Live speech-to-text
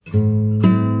喂，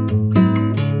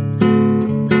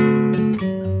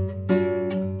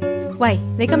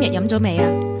你今日飲咗未啊？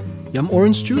飲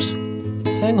orange juice？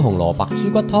 青紅蘿蔔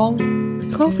豬骨湯？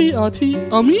 Coffee or tea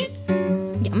or me？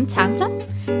 飲橙汁？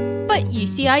不如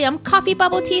試下飲 coffee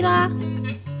bubble tea 啦。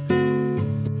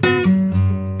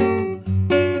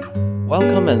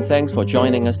Welcome and thanks for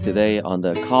joining us today on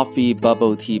the Coffee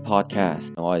Bubble Tea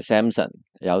Podcast. 我係 Samson，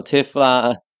 有 Tiff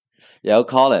啦，有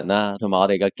Colin 啦，同埋我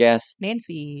哋嘅 guest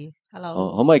Nancy。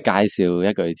Hello。可唔可以介紹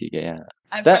一句自己啊？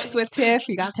 I'm friends with Tiff.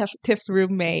 We got Tiff's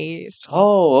roommate.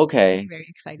 Oh, okay. I'm very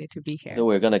excited to be here. So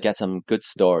we're gonna get some good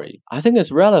story. I think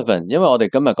it's relevant， 因為我哋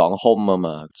今日講 home 啊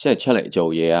嘛，即係出嚟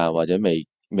做嘢啊，或者未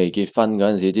結婚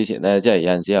嗰陣時之前咧，即係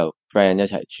有陣時有 friend 一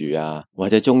齊住啊，或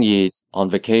者中意 on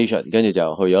vacation， 跟住就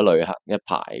去咗旅行一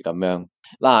排咁樣。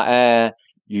嗱，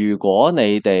如果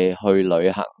你哋去旅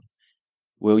行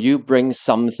will you bring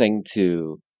something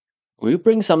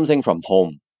from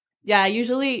home? Yeah,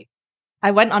 usually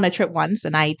I went on a trip once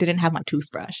and I didn't have my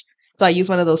toothbrush. So I used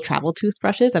one of those travel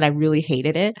toothbrushes and I really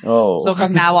hated it. Oh. So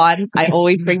from now on, I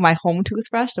always bring my home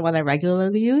toothbrush, the one I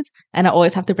regularly use, and I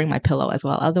always have to bring my pillow as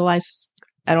well. Otherwise,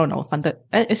 I don't know,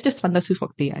 it's just 瞓得舒服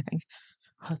啲, I think.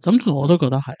 枕頭我都覺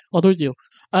得係，我都要。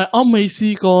我未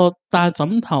試過帶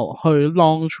枕頭去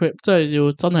long trip， 即係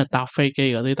要真係搭飛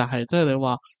機嗰啲，但係即係你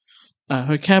話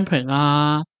去 camping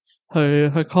啊，去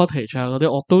cottage 啊嗰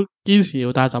啲，我都堅持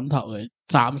要帶枕頭嘅，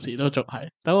暫時都仲係。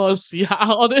等我試下，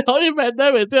我哋可以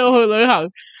pandemic 之後去旅行，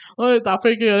可以搭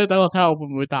飛機嗰啲，等我睇下我會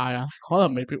唔會帶啊？可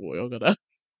能未必會，我覺得。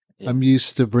I'm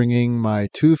used to bringing my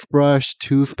toothbrush,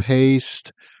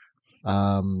 toothpaste,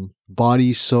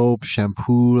 body soap,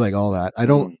 shampoo, like all that. I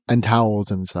don't, and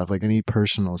towels and stuff, like any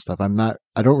personal stuff.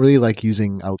 I don't really like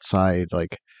using outside,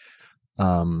 like,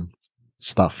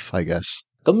 stuff, I guess.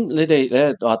 咁你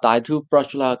哋話帶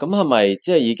toothbrush 啦，咁係咪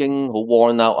即係已經好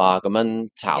worn out 啊？咁樣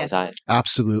巢晒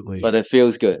Absolutely. But it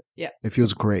feels good. Yeah. It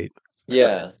feels great.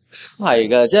 Yeah. 係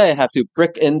嘅，即係 have to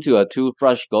break into a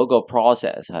toothbrush 嗰個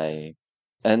process 係，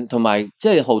同埋即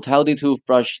係 hotel 啲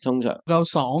toothbrush 通常夠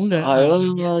爽嘅。係咯。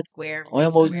Square. 我有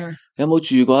冇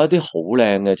住過一啲好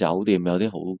靚嘅酒店？有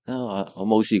啲好我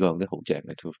冇試過用啲好正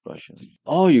嘅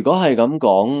toothbrush。如果係咁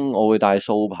講，我會帶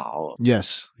鬚刨。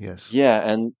Yes. Yeah,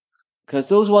 and because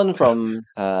those one from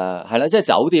係啦，即係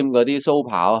酒店嗰啲鬚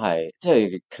刨係即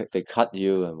係 they cut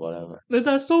you and whatever。你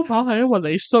帶鬚刨係因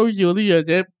為你需要呢樣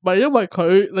嘢，唔係因為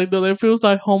佢令到你 feel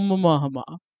like home 啊嘛，係嘛？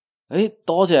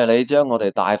多謝你將我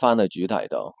哋帶翻去主題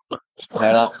度，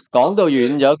係啦，講到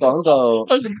遠咗，講到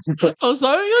我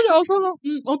想，因為我想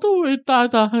諗，我都會帶，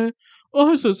但係我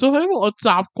係純粹係因為我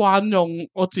習慣用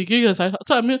我自己嘅洗頭，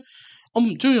即係咩？我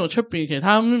唔中意用出邊其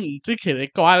他唔知奇嚟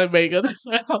怪味嗰啲洗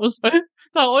頭水，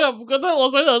但係我又唔覺得我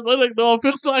洗頭水令到我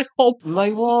feel like home。唔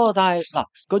係喎，但係嗱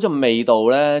嗰陣味道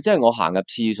咧，即係我行入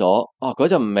廁所，嗰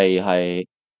陣味係。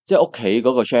即係屋企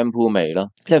嗰個 shampoo 味咯，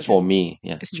即係 for me.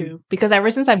 Yeah. It's true. Because ever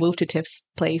since I moved to Tiff's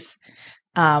place,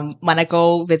 when I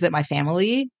go visit my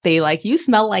family, they like, you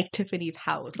smell like Tiffany's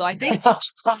house. So I think...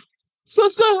 So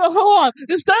hold on.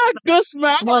 Is that a good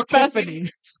smell? Smell Tiffany.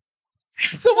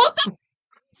 So what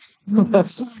the...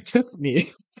 Smell Tiffany.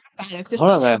 可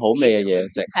能係好味嘅嘢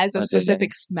食。Has a specific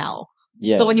smell.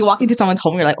 Yeah. So when you walk into someone's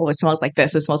home, you're like, oh, it smells like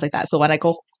this, it smells like that. So when I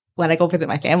go visit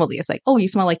my family, it's like, oh, you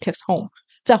smell like Tiff's home.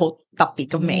 即係好特別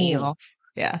嘅味咯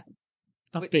 ，yeah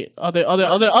特別，我哋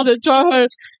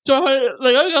再去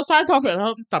另一個 side topic 啦，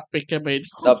特別嘅味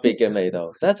道，特別嘅味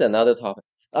道 ，that's another topic。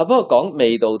不過講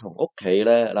味道同屋企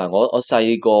咧，嗱我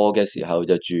細個嘅時候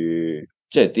就住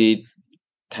即係啲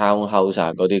townhouse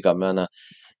嗰啲咁樣啦，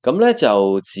咁咧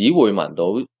就只會聞到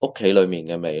屋企裏面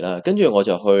嘅味啦，跟住我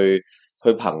就去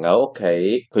朋友屋企，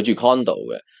佢住 condo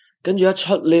嘅，跟住一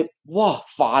出 lift， 哇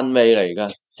飯味嚟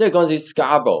㗎。即係嗰陣時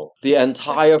Scarborough，the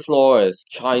entire floor is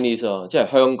Chinese 咯，即係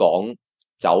香港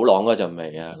走廊嗰陣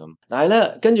味啊咁。但係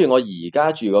咧，跟住我而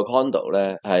家住個 condo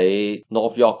咧喺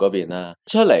North York 嗰邊啦，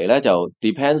出嚟咧就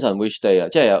depends on which day 啊，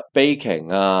即係有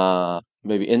baking 啊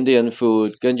 ，maybe Indian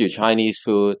food， 跟住 Chinese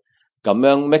food 咁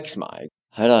樣 mix 埋，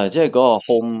係啦，即係嗰個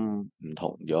home 唔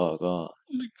同咗啊嗰個。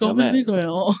講緊呢個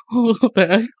嘢，我第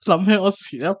一諗起我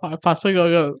前一排發生嗰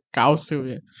個搞笑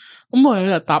嘢。咁我有一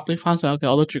日搭 lift 翻上屋企，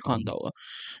我都住 condo 啊。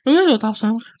咁跟住搭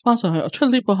翻上去，我出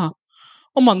lift 嗰下，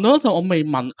我聞到一陣我未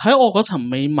聞喺我嗰層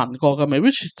未聞過嘅味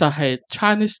 ，which 就係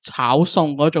Chinese 炒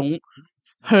餸嗰種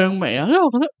香味啊。因為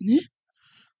我覺得，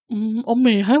我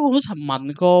未喺我嗰層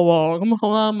聞過喎。咁好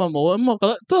啦，咁啊冇。咁我覺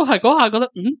得都係嗰下覺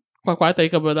得，怪怪地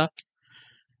咁樣啦。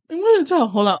咁跟住之後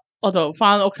好啦。我就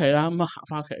翻屋企啦，咁啊行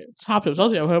翻屋企，插條鎖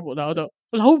匙入去門口度，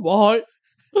扭唔開。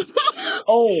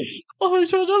我去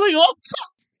錯咗另外一層，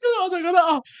跟住我就覺得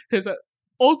其實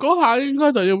我嗰下應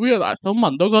該就要 realize 到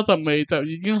聞到嗰陣味就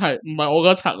已經係唔係我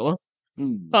嗰層咯。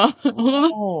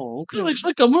我覺得即係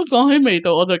你咁樣講起味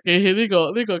道，我就記起呢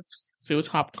個小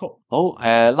插曲。好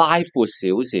拉闊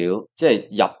少少，即係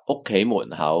入屋企門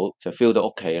口就 feel 到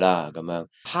屋企啦咁樣。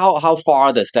How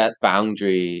far does that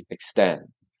boundary extend？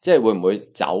 即係會唔會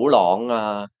走廊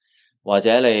啊？或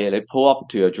者你 pull up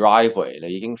to your driveway，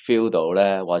 你已經 feel 到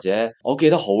咧，或者我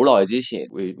記得好耐之前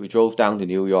we drove down to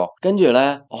New York， 跟住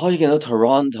咧我可以見到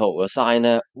Toronto 個 sign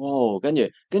咧，哇！跟住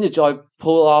再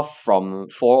pull off from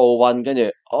 401，跟住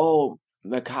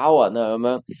McCowan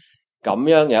啊咁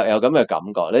樣有咁嘅感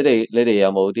覺。你哋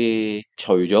有冇啲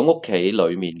除咗屋企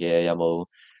裡面嘅有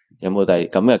冇第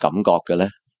咁嘅感覺嘅咧？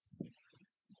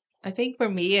 I think for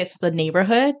me, it's the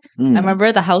neighborhood. I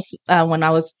remember the house when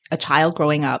I was a child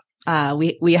growing up.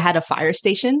 We had a fire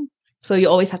station, so you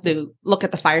always have to look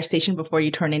at the fire station before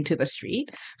you turn into the street.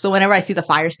 So whenever I see the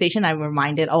fire station, I'm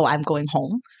reminded, I'm going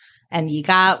home. And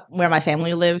where my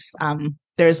family lives,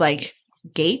 there's like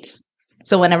gates.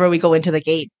 So whenever we go into the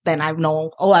gate, then I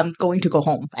know, I'm going to go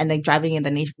home. And then driving in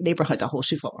the neighborhood, the whole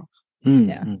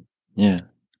Yeah.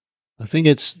 I think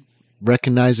it's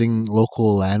recognizing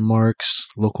local landmarks,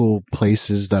 local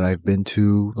places that I've been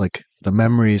to, like the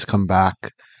memories come back.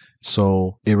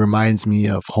 So it reminds me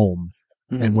of home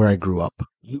and where I grew up.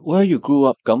 Where you grew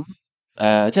up 咁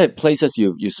即係 places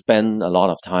you spend a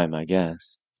lot of time, I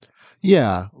guess.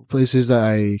 Yeah, places that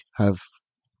I have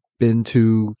been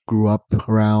to, grew up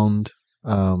around,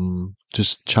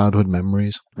 just childhood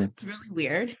memories. It's really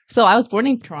weird. So I was born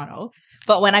in Toronto,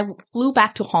 but when I flew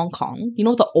back to Hong Kong, you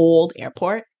know the old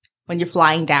airport? When you're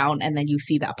flying down and then you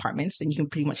see the apartments and you can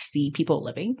pretty much see people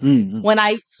living. When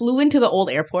I flew into the old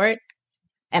airport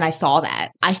and I saw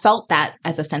that, I felt that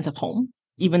as a sense of home,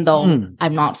 even though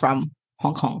I'm not from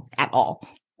Hong Kong at all.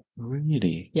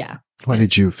 Really? Yeah. Why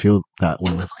did you feel that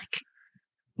way? It was like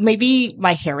maybe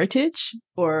my heritage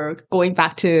or going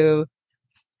back to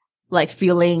like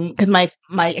feeling, because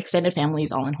my extended family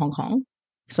is all in Hong Kong.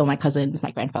 So my cousins,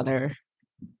 my grandfather,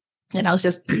 and I was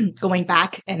just going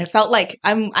back, and it felt like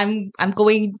I'm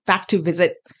going back to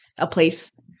visit a place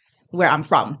where I'm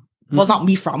from. Well, not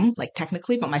me from, like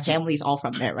technically, but my family's all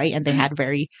from there, right? And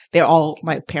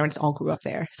my parents all grew up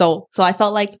there. So I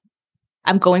felt like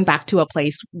I'm going back to a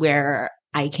place where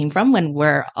I came from and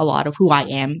where a lot of who I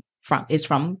am is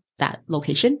from that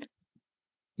location.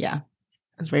 Yeah.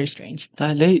 It's very strange.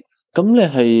 但係你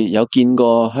係有見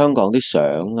過香港啲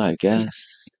相 I guess.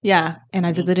 Yeah, and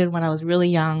I visited when I was really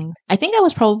young. I think I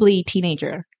was probably a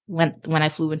teenager when I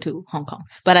flew into Hong Kong.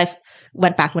 But I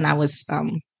went back when I was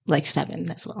like 7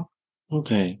 as well.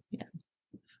 Okay. Yeah.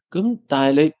 咁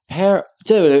但係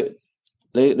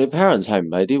你 parents 係唔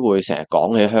係啲會成日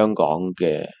講起香港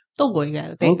嘅？都會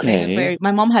嘅。Okay.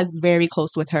 My mom has very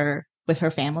close with her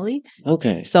family.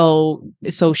 Okay. So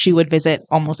she would visit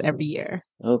almost every year.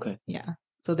 Okay. Yeah.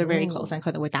 So they're very close and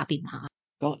佢哋會打電話。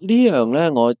呢樣咧，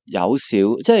我有少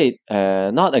即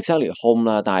係not exactly home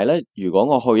啦，但係咧，如果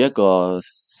我去一個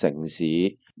城市，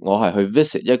我係去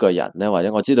visit 一個人咧，或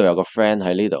者我知道有個 friend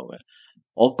喺呢度嘅，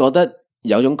我覺得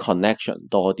有種 connection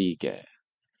多啲嘅，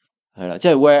係啦，即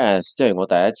係 whereas 即係我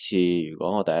第一次，如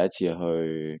果我第一次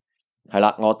去係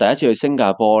啦，我第一次去新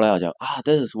加坡咧，我就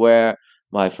this is where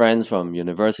my friends from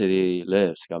university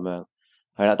lives 咁樣。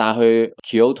係啦，但係去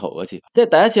Kyoto 嗰次，即係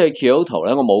第一次去 Kyoto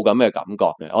咧，我冇咁嘅感覺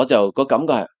嘅，我就個感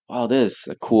覺係wow this is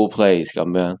a cool place 咁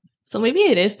樣。So maybe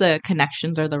it is the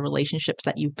connections or the relationships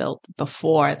that you built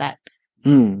before that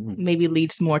maybe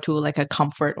leads more to like a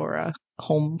comfort or a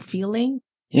home feeling.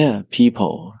 Yeah,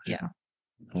 people. Yeah.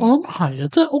 我諗係啊，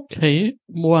即係屋企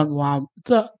冇人話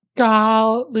即係家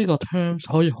呢個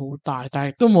terms 可以好大，但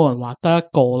係都冇人話得一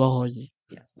個咯，可以。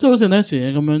即係好似呢時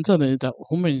嘢咁樣，即係你就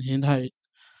好明顯係。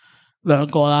兩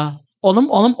個啦，我諗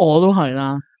我都係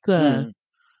啦，即係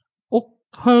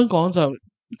香港就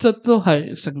即係都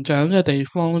係成長嘅地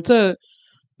方，即係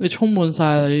你充滿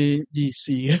晒你兒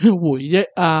時嘅回憶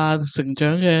啊，成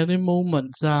長嘅啲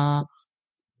moments 啊，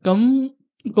咁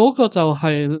嗰個就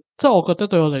係即係我覺得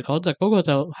對我嚟講就嗰個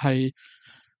就係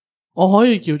我可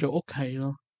以叫做屋企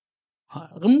咯，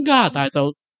係咁加拿大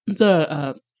就即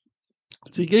係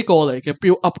自己過嚟嘅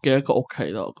build up 嘅一個屋企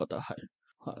咯，我覺得係。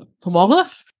同埋我覺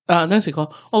得Nancy 講，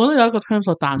我覺得有一個 terms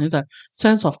所彈起就係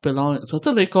sense of belonging， 即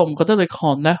係你覺唔覺得你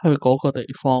connect 去嗰個地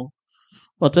方，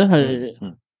或者係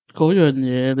嗰樣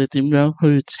嘢你點樣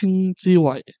去稱之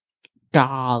為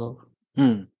家咯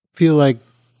？Feel like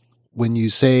when you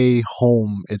say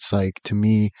home, it's like to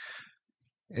me,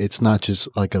 it's not just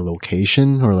like a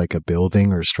location or like a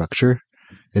building or structure.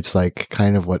 It's like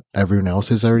kind of what everyone else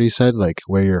has already said, like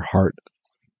where your heart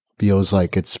feels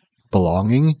like it's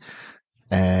belonging.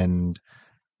 And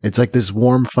it's like this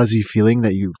warm, fuzzy feeling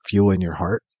that you feel in your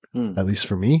heart, at least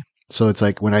for me. So it's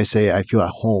like when I say I feel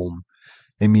at home,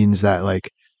 it means that like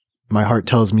my heart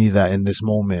tells me that in this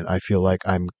moment, I feel like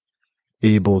I'm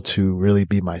able to really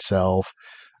be myself.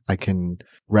 I can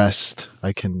rest.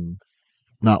 I can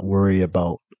not worry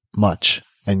about much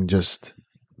and just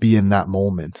be in that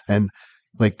moment. And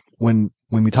like when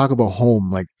we talk about home,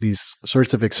 like these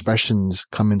sorts of expressions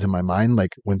come into my mind.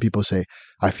 Like when people say,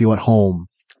 I feel at home,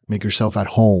 make yourself at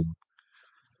home.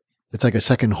 It's like a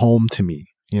second home to me,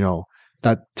 you know,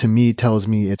 that to me tells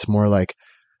me it's more like,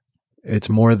 it's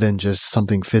more than just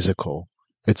something physical.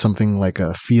 It's something like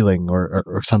a feeling or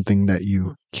something that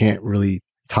you can't really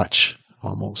touch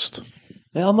almost.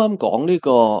 你啱啱講呢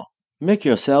個 make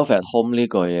yourself at home 呢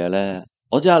句嘢咧，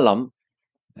我即刻諗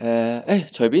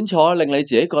隨便坐，令你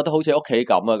自己覺得好似屋企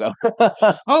咁啊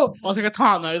咁。好，我食個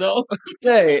炭喺度。即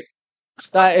係，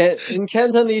但係in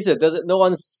Cantonese doesn't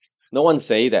no one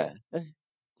say that。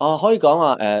可以講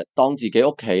話當自己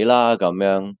屋企啦咁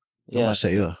樣。Yeah.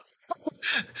 Say that.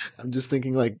 I'm just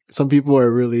thinking like some people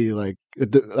are really like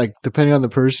depending on the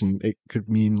person, it could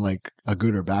mean like a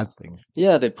good or bad thing.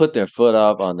 Yeah, they put their foot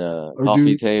up on the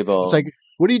coffee table. It's like,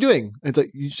 what are you doing? It's like,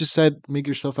 you just said make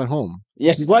yourself at home.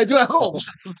 Yeah. What do I do at home?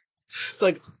 It's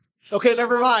like, okay,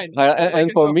 never mind. 係啦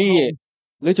，and for me，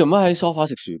 你做乜喺梳化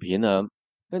食薯片啊？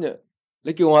跟住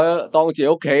你叫我當自己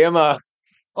屋企啊嘛。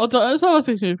我就喺梳化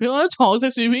食薯片，我喺床食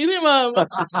薯片添啊！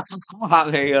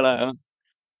客氣噶啦。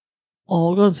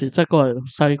我嗰陣時即係過嚟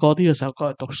細個啲嘅時候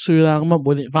過嚟讀書啦，咁啊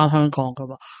每年翻香港噶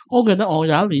嘛。我記得我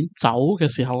有一年走嘅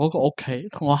時候嗰個屋企，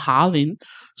同我下一年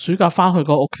暑假翻去嗰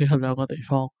個屋企係兩個地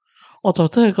方，我就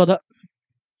真係覺得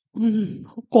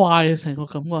好怪嘅成個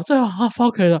感覺，即係翻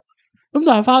屋企啦。咁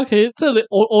但係翻屋企，即係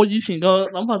我以前個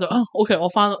諗法就OK，我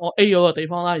A 嗰個地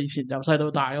方啦，以前由細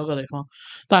到大嗰個地方，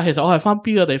但係其實我係翻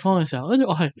B 個地方嘅時候，跟住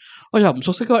我又唔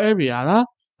熟悉嗰個 area 啦。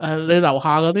你樓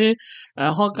下嗰啲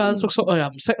看更叔叔我又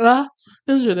唔識啦，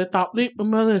跟住你搭 lift 咁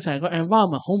樣，你成個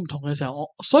environment 好唔同嘅時候，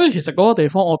所以其實嗰個地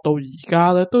方我到而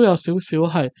家咧都有少少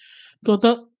係覺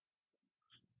得，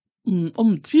我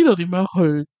唔知道點樣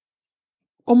去，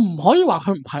我唔可以話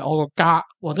佢唔係我個家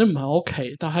或者唔係我屋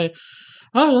企，但係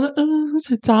覺得好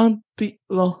似爭啲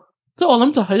咯，即係我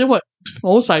諗就係因為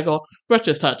我好細個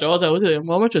register 咗，就好似咁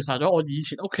講 register 咗我以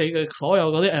前屋企嘅所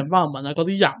有嗰啲 environment 啊，嗰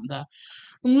啲人啊。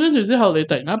咁跟住之後，你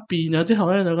突然間變咗之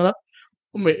後咧，就覺得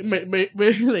未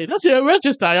嚟得切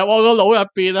register 入我個腦入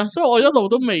邊啊，所以我一路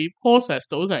都未 process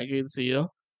到成件事咯。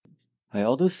係，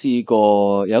我都試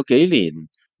過有幾年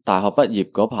大學畢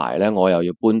業嗰排咧，我又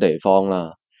要搬地方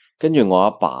啦。跟住我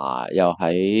阿爸又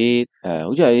喺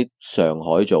好似喺上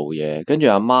海做嘢，跟住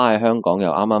阿媽喺香港又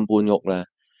啱啱搬屋咧。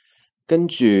跟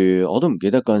住我都唔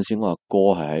記得嗰陣時我阿哥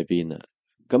係喺邊啊。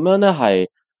咁樣咧係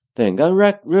突然間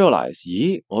realize，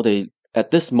 咦，我哋at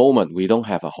this moment we don't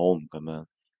have a home 咁樣，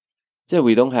即係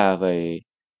we don't have a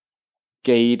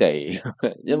基地，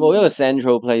有冇一個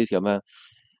central place 咁樣？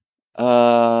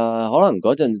可能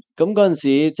嗰陣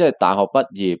時即係大學畢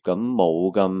業咁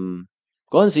冇咁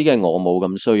嗰陣時嘅我冇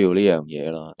咁需要呢樣嘢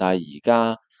咯。但係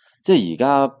而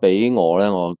家俾我咧，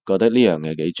我覺得呢樣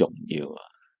嘢幾重要啊。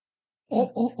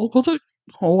我覺得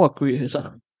好 agree 其實，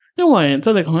因為即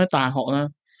係你講起大學咧。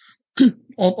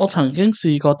我曾經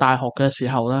試過大學嘅時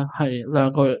候咧，係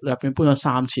2個月入邊搬咗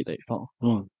3次地方。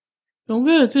咁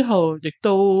跟住之後，亦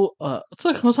都即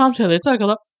係嗰3次，你真係覺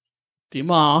得點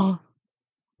啊？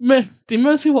咩點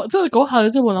樣先？即係嗰下你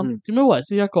真係會諗點樣為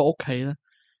之一個屋企咧？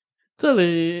即係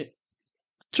你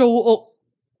租屋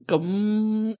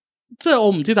咁，即係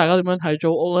我唔知大家點樣睇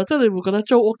租屋咧。即係你會覺得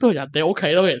租屋都係人哋屋企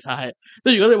咯，其實係。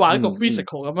即係如果你話一個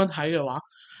physical 咁樣睇嘅話，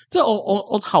即係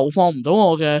我投放唔到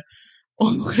我嘅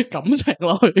感情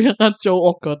落去一間租屋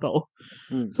嗰度，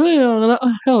所以我覺得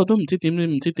一路都唔知點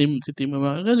咁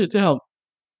樣，跟住之後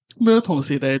咩同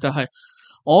時地就係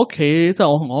我屋企，即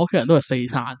係我同我屋企人都係四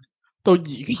散，到而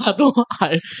家都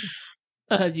係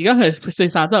而家係四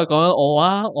散，即係講緊我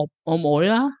啊，我妹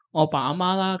啦，我爸阿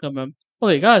媽啦咁樣，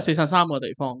我哋而家係四散3個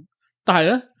地方，但係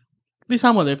咧呢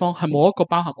3個地方係冇一個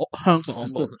包含香港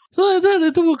嘅，所以即係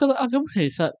你都會覺得咁其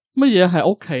實。乜嘢係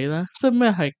屋企咧？即係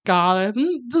咩係家咧？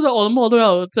即係我諗我都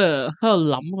有即係喺度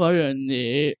諗過呢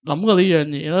樣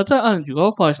嘢咯。即係如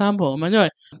果 for example 咁樣，因為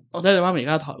我爹哋媽咪而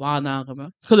家喺台灣啦，咁樣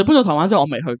佢哋搬咗台灣之後，我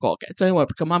未去過嘅，即係因為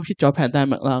咁啱 hit 咗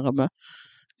pandemic 啦，咁樣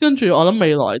跟住我諗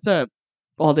未來即係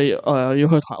我哋要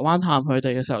去台灣探佢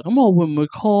哋嘅時候，咁我會唔會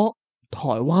call 台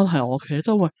灣係我屋企？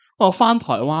即係會我翻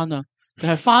台灣啊，定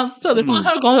係翻即係你翻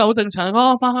香港就好正常，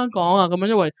翻香港啊咁樣，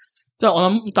因為。即係我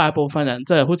諗大部分人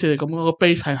即係好似你咁嗰個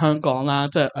base 喺香港啦，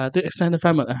即係啲 extended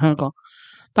family 喺香港。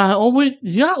但係我會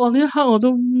而家我呢一刻我都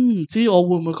唔知我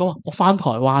會唔會講我翻台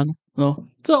灣，咯，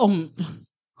即係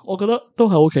我覺得都係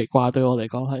好奇怪對我嚟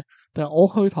講係，但係我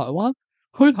去台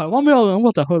灣俾我感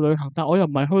覺就係去旅行，但我又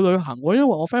唔係去旅行喎，因為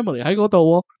我 family 喺嗰度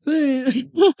喎，所以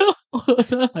我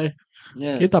覺得係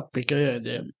幾特別嘅一樣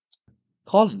嘢。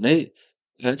可能你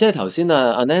即係頭先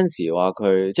阿 Nancy 話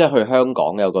佢即係去香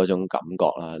港有嗰種感覺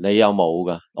啦，你有冇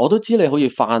噶？我都知你好似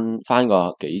翻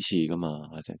過幾次噶嘛，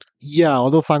或者 Yeah, 我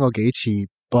都翻過幾次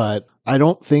but I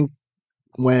don't think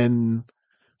when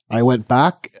I went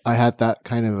back, I had that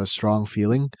kind of a strong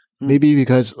feeling. Maybe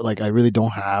because like I really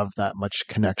don't have that much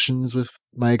connections with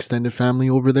my extended family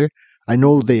over there. I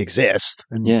know they exist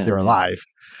and they're alive.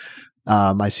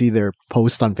 I see their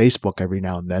posts on Facebook every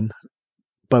now and then,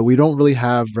 but we don't really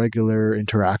have regular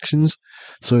interactions.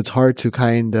 So it's hard to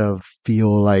kind of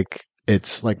feel like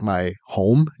it's like my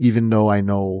home, even though I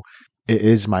know it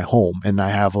is my home and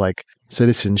I have like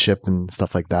citizenship and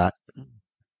stuff like that.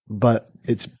 But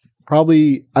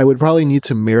I would probably need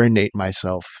to marinate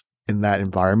myself in that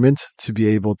environment to be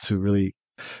able to really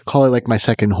call it like my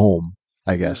second home,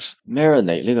 I guess.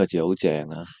 marinate 呢個字好正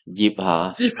啊，醃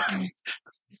下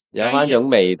有翻種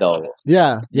味道，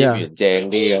 Yeah, 醃 yeah. 完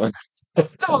正啲咁。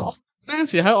即係我呢陣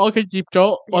時喺我屋企醃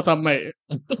咗我陣味。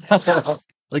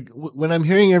Like when I'm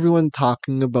hearing everyone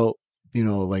talking about, you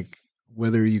know, like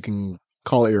whether you can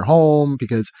call it your home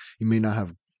because you may not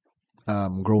have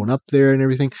grown up there and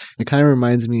everything, it kind of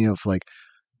reminds me of like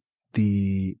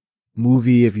the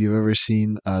movie, if you've ever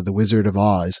seen The Wizard of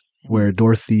Oz, where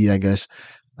Dorothy, I guess,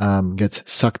 gets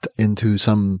sucked into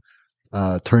some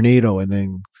tornado and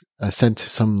then sent to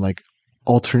some like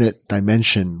alternate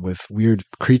dimension with weird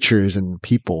creatures and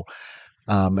people.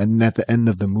 And at the end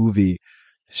of the movie,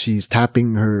 she's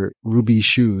tapping her ruby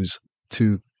shoes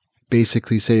to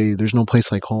basically say, there's no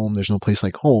place like home. There's no place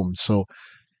like home. So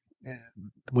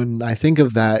when I think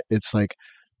of that, it's like,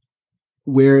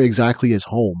 where exactly is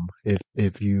home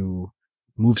if you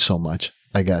move so much,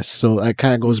 I guess. So it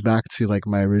kind of goes back to like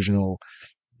my original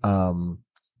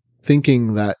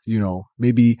thinking that, you know,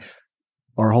 maybe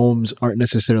our homes aren't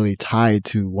necessarily tied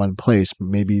to one place, but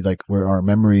maybe like where our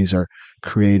memories are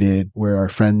created, where our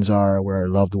friends are, where our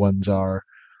loved ones are.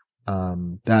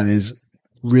 That is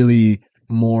really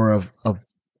more of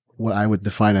what I would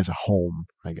define as a home,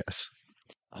 I guess.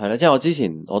 係啦，即係我之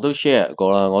前我都 share 過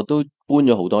啦，我都搬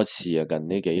咗好多次啊，近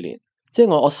呢幾年。即係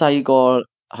我細個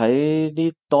喺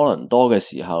啲多倫多嘅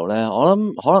時候咧，我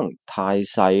諗可能太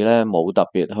細咧，冇特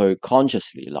別去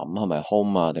consciously 諗係咪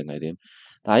home 啊定係點。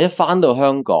但係一翻到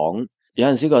香港，有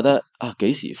陣時覺得啊，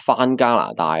幾時翻加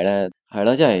拿大咧？係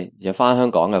啦，即係又翻香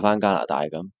港又翻加拿大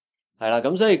咁。係啦，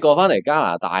咁所以過翻嚟加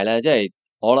拿大咧，即係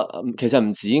我其實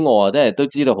唔止我啊，即係都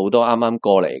知道好多啱啱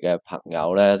過嚟嘅朋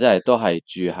友咧，即係都係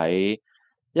住喺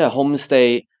一係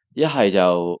homestay， 一係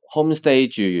就 homestay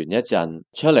住完一陣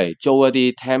出嚟租一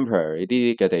啲 temporary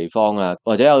啲嘅地方啊，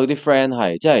或者有啲 friend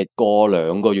係即係過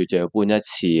2個月就要搬一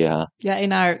次啊。Yeah,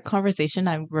 in our conversation,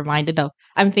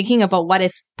 I'm thinking about what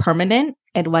is permanent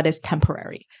and what is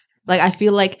temporary. Like, I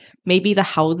feel like maybe the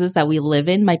houses that we live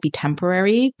in might be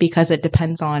temporary because it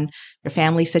depends on your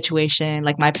family situation.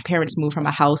 Like, my parents moved from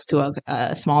a house to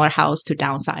a smaller house to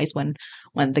downsize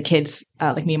when the kids,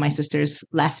 like me and my sisters,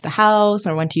 left the house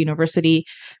or went to university.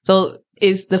 So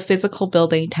is the physical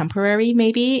building temporary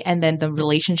maybe? And then the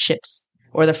relationships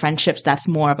or the friendships, that's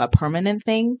more of a permanent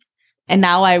thing. And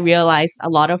now I realize a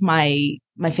lot of my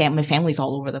family's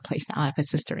all over the place now. I have a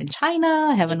sister in China.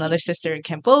 I have another sister in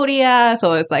Cambodia.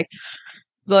 So it's like,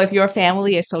 well, if your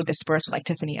family is so dispersed like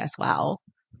Tiffany as well,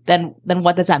 then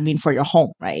what does that mean for your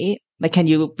home, right? Like, can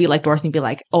you be like Dorothy and be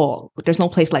like, oh, there's no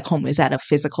place like home. Is that a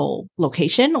physical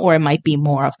location? Or it might be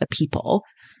more of the people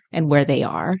and where they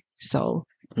are. So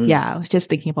yeah, I was just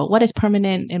thinking about what is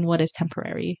permanent and what is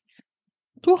temporary.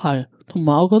 都係，同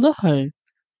埋我覺得係，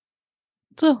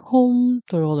即係 home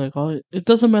對我嚟講 ，it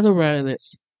doesn't matter where it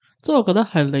is。即係我覺得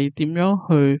係你點樣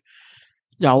去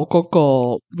有嗰個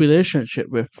relationship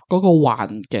with 嗰個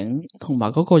環境同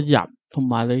埋嗰個人，同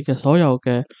埋你嘅所有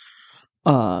嘅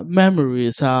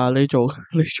memories 啊，你做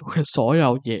嘅所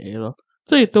有嘢咯，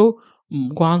即係亦都唔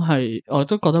關係，我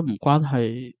都覺得唔關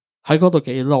係喺嗰度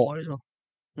幾耐咯。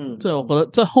即係我覺得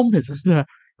即係 home 其實真係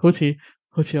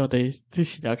好似我哋之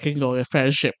前有傾過嘅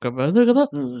friendship 咁樣，都覺得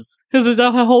其實就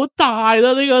係好大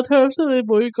啦呢個 terms， 即係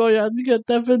你每個人呢個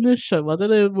definition 或者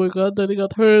你每個人對呢個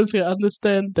terms 嘅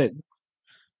understanding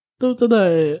都真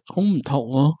係好唔同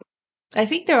咯。I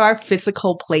think there are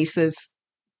physical places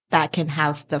that can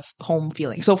have the home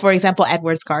feeling. So for example,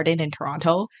 Edwards Garden in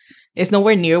Toronto is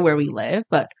nowhere near where we live,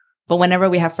 but whenever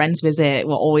we have friends visit,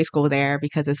 we'll always go there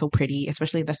because it's so pretty,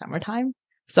 especially in the summertime.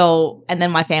 So, and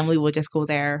then my family will just go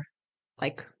there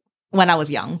like when I was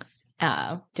young.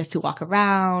 just to walk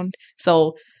around.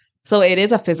 So it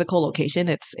is a physical location.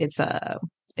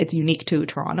 It's unique to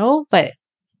Toronto,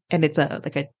 and it's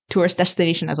like a tourist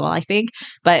destination as well, I think.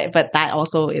 But that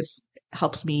also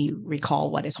helps me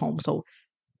recall what is home. So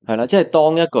係啦，即係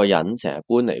當一個人成日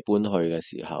搬嚟搬去嘅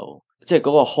時候，即係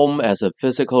嗰個 home as a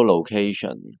physical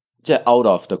location，即係 out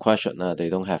of the question 啦。They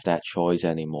don't have that choice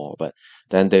anymore, but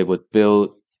then they would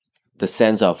build the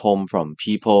sense of home from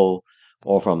people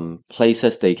or from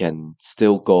places they can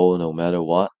still go no matter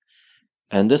what.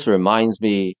 And this reminds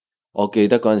me， 我記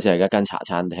得嗰陣時係一間茶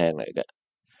餐廳嚟嘅，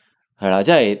係啦，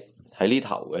即係喺呢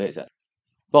頭嘅其實，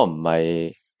不過唔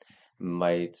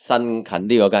係新近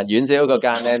啲嗰間，遠少嗰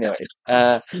間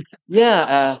anyways，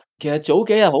其實早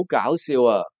幾日好搞笑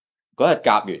啊！嗰日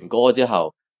夾完歌之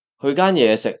後，去間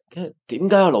嘢食，跟住點解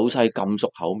個老細咁熟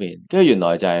口面？跟住原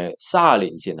來就係30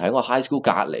年前喺我 high school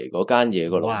隔離嗰間嘢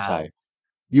個老細。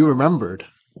You remembered?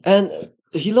 And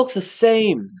he looks the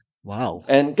same. Wow.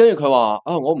 And 跟住佢話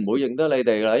我唔會認得你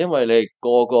哋啦，因為你哋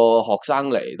個個學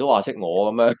生嚟都話識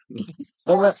我咁樣。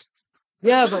咁樣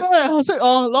Yeah, but 識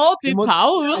我攞折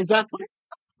頭咁。 Exactly.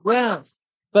 yeah,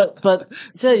 but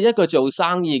即係一個做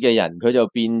生意嘅人，佢就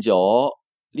變咗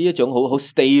呢一種好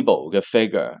stable 嘅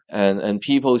figure，and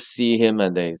people see him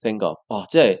and they think of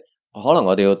即係可能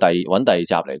我哋要揾第二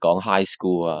集嚟講 high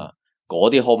school 啊，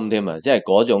嗰啲 home 添啊，即係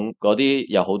嗰啲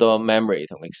有好多 memory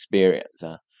同 experience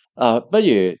啊。不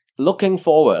如 looking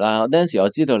forward 啦，嗰陣時我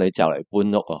知道你就嚟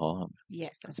搬屋啊，嗬。yes,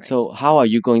 that's right. So how are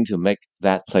you going to make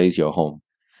that place your home?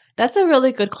 That's a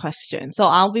really good question. So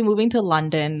I'll be moving to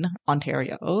London,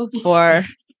 Ontario for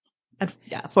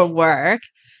work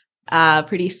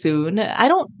pretty soon. I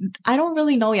don't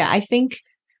really know yet. I think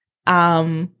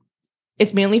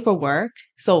it's mainly for work.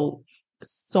 So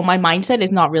my mindset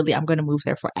is not really I'm going to move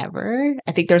there forever.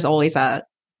 I think there's always a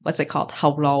what's it called?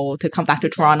 Hello to come back to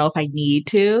Toronto if I need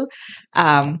to.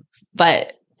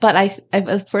 But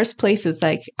the first place is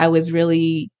like I was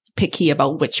really picky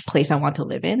about which place I want to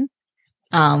live in.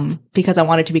 Because I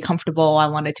want it to be comfortable. I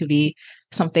want it to be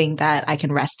something that I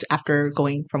can rest after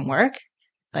going from work,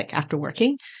 like after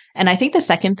working. And I think the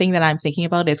second thing that I'm thinking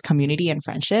about is community and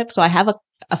friendship. So I have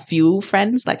a few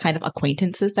friends, like kind of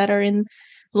acquaintances that are in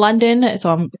London.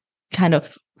 So I'm kind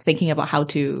of thinking about how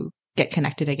to get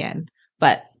connected again.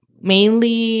 But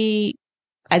mainly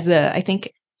as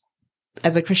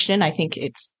a Christian, I think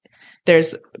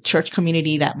there's church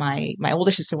community that my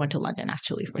older sister went to London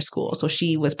actually for school. So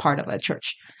she was part of a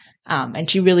church. And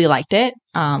she really liked it.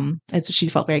 And so she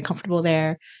felt very comfortable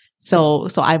there. So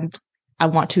I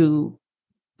want to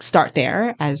start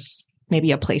there as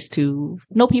maybe a place to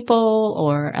know people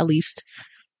or at least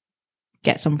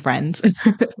get some friends.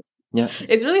 Yeah.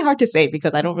 It's really hard to say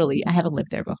because I haven't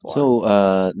lived there before.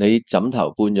 So 你枕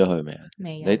頭搬咗去未啊？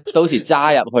未啊。你到時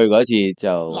揸入去嗰次就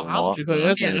攬住佢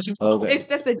一齊。 OK It's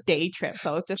just a day trip,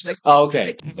 so it's just like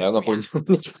OK 2個半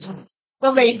鐘。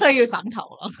我未需要枕頭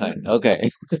咯。係 OK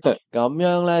咁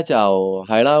樣咧就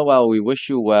係啦。Well, we wish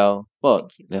you well。不過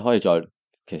你可以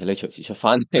其實你隨時出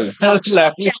翻嚟2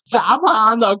日。眨下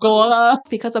眼就過啦。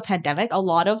 Because of pandemic, a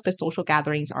lot of the social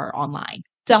gatherings are online.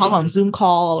 即係可能 Zoom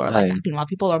call or like 打電話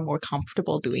people are more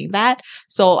comfortable doing that.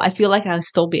 So I feel like I'll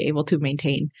still be able to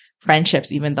maintain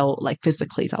friendships even though like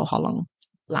physically 就可能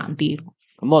難啲。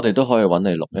咁我哋都可以揾你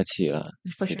錄一次啦，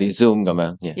 For sure. 啲 Zoom 咁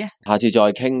樣。Yeah. 下次再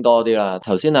傾多啲啦。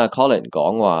頭先阿 Colin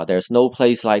講話 There's no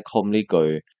place like home 呢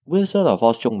句 Wizard of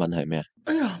Oz 中文係咩啊？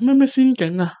哎呀，咩仙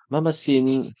境啊？乜仙？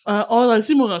愛麗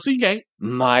絲夢遊仙境。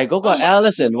唔係嗰個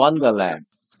Alice in Wonderland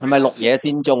係咪綠野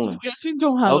仙蹤啊？綠野仙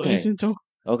蹤係綠野仙蹤。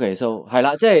Okay, so 係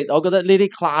啦，即係我覺得呢啲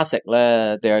classic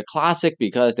咧 ，they are classic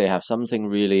because they have something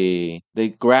really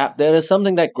there is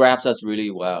something that grabs us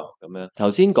really well 咁樣。頭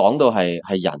先講到係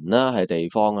人啦，係地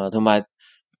方啦，同埋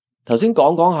頭先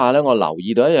講下咧，我留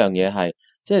意到一樣嘢係，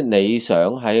即係你想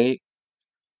喺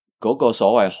嗰個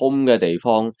所謂 home 嘅地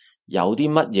方有啲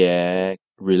乜嘢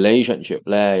relationship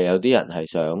咧？有啲人係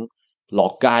想落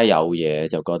街有嘢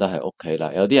就覺得係屋企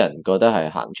啦，有啲人覺得係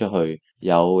行出去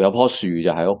有棵樹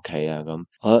就喺屋企啊咁。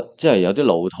即係有啲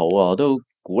老土啊，我都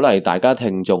鼓勵大家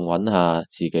聽眾揾下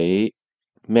自己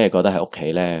咩覺得係屋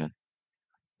企咧。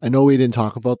I know we didn't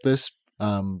talk about this,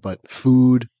 but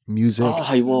food, music,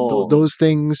 係喎。 those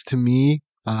things to me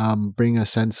bring a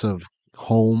sense of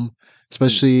home,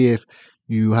 especially if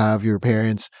you have your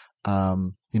parents,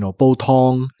煲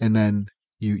湯, and then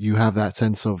you have that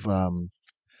sense of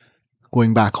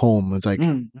going back home. It's like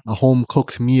a home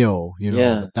cooked meal,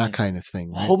 Yeah. that kind of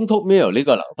thing. Right? Home cooked meal 呢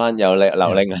個留翻留另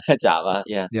一集啊。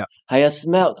Yeah. 係啊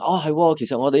smell 係喎，其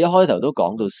實我哋一開頭都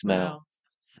講到 smell。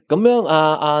咁樣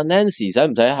阿 Nancy 使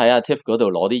唔使喺阿 Tiff 嗰度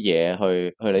攞啲嘢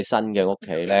去你新嘅屋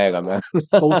企咧？咁樣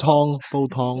煲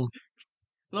湯，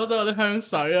攞到啲香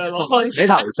水啊，攞洗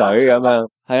頭水咁樣。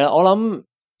係啦，我諗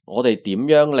我哋點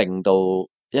樣令到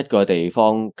一個地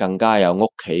方更加有屋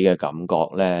企嘅感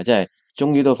覺咧？即係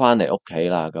終於都翻嚟屋企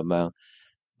啦，咁樣。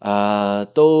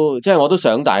都即係我都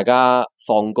想大家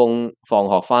放工放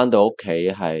學翻到屋企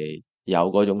係有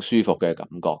嗰種舒服嘅感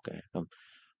覺嘅。咁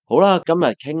好啦，今日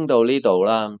傾到呢度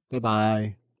啦，拜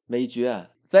拜。美主啊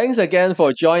 ，Thanks again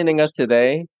for joining us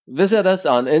today. Visit us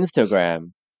on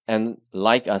Instagram and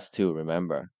like us too.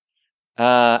 Remember,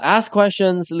 ask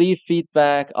questions, leave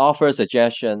feedback, offer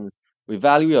suggestions. We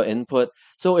value your input.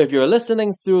 So if you're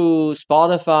listening through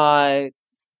Spotify,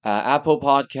 Apple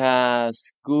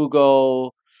Podcasts,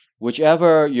 Google,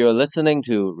 whichever you're listening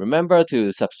to, remember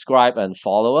to subscribe and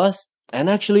follow us. And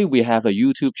actually, we have a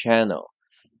YouTube channel,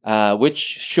 which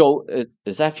show it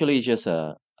is actually just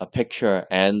a picture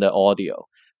and the audio.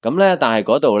 咁咧，但係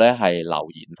嗰度咧係留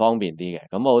言方便啲嘅，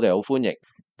咁我哋好歡迎。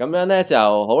咁樣咧就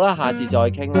好啦，下次再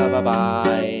傾啦，拜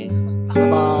拜。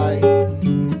拜拜。